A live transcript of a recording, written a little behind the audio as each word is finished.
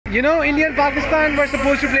You know, India and Pakistan were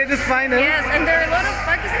supposed to play this final. Yes, and there are a lot of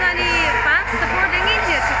Pakistani fans supporting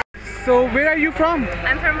India today. So where are you from?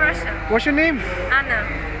 I'm from Russia. What's your name? Anna.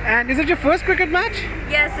 And is it your first cricket match?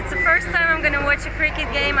 Yes, it's the first time I'm gonna watch a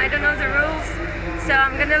cricket game. I don't know the rules, so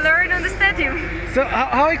I'm gonna learn on the stadium. So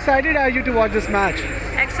how excited are you to watch this match?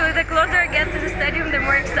 Actually, the closer I get to the stadium, the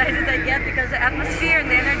more excited I get because the atmosphere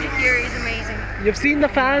and the energy here is amazing. You've seen the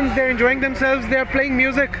fans, they're enjoying themselves, they're playing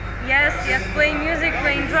music. Yes, playing music,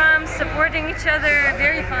 playing drums, supporting each other,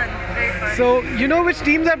 very fun, very fun. So you know which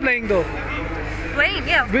teams are playing though? Playing,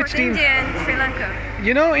 yeah, of Which course, teams? India and Sri Lanka.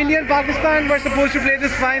 You know, India and Pakistan were supposed to play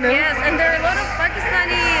this final. Yes, and there are a lot of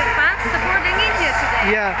Pakistani fans supporting India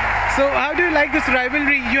today. Yeah. So how do you like this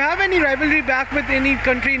rivalry? You have any rivalry back with any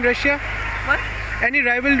country in Russia? What? Any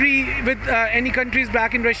rivalry with any countries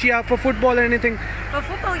back in Russia for football or anything? For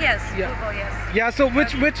football, yes. Yeah. Football, yes. Yeah. So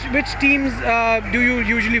which teams do you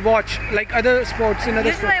usually watch? Like other sports in other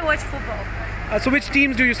Usually sports? I watch football. So which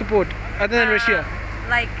teams do you support other than Russia?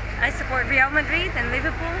 Like I support Real Madrid and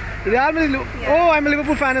Liverpool. Real Madrid. Yeah. Oh, I'm a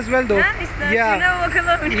Liverpool fan as well, though. Nice, nice. Yeah. You never walk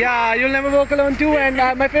alone. Yeah, you'll never walk alone too. And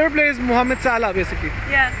my favorite player is Mohamed Salah, basically.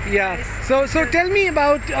 Yeah. Yeah. Nice. So tell me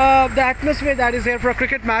about the atmosphere that is here for a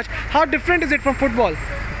cricket match. How different is it from football?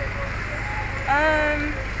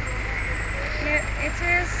 Yeah, it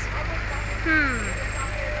is.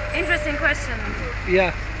 Interesting question.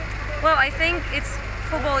 Yeah. Well, I think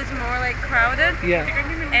football is more like crowded. Yeah.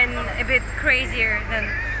 And a bit crazier than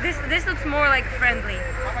this. This looks more like friendly,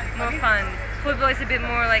 more fun. Football is a bit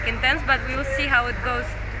more like intense, but we will see how it goes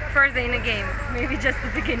further in the game. Maybe just the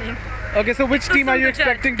beginning. Okay. So which Too team are soon you to judge.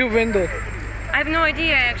 expecting to win, though? I have no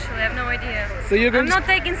idea actually. I have no idea. So you're going I'm not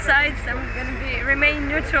taking sides. I'm gonna remain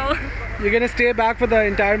neutral you're gonna stay back for the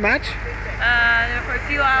entire match. for a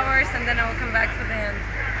few hours, and then I will come back for the end.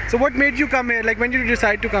 So what made you come here? Like when did you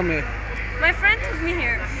decide to come here? My friend took me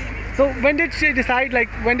here So when did she decide? Like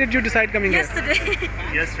when did you decide coming here? yesterday.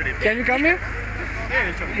 Yesterday. Can you come here?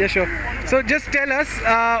 Yeah, sure. So just tell us,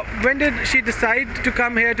 when did she decide to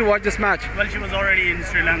come here to watch this match? Well, she was already in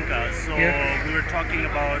Sri Lanka, so Yeah. we were talking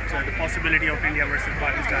about the possibility of India versus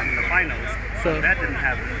Pakistan in the finals. So- That didn't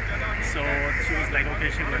happen. So she was like, okay,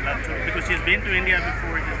 she would love to, because she's been to India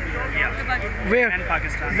before. Yeah, Where? and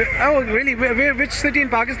Pakistan. Oh, really? Which city in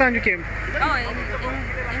Pakistan you came? Oh,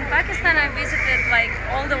 in Pakistan I visited like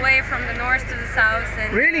all the way from the north to the south,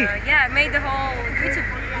 and Really? yeah, I made the whole YouTube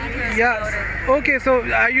videos about it. Yeah. Okay, so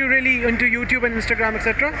are you really into YouTube and Instagram,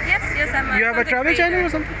 etc.? Yes, I'm a You have a content travel creator. channel or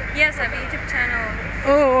something? Yes, I have a YouTube channel.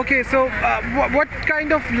 Oh, okay. So what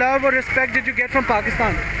kind of love or respect did you get from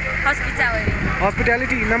Pakistan? Hospitality.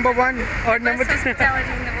 Hospitality, number one or number Best two?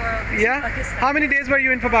 hospitality in the world. is Yeah. Pakistan. How many days were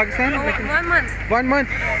you in for Pakistan? Oh, 1 month. 1 month.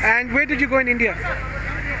 And where did you go in India?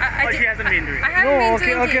 I She hasn't been to it. I haven't No. been Okay.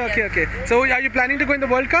 to India Okay. yet. So are you planning to go in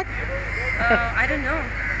the World Cup? I don't know.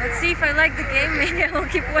 Let's see if I like the game. Maybe I will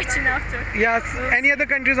keep watching after. Yes. Any other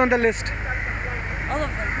countries on the list? All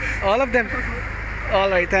of them. All of them. All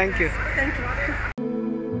right. Thank you. Thank you.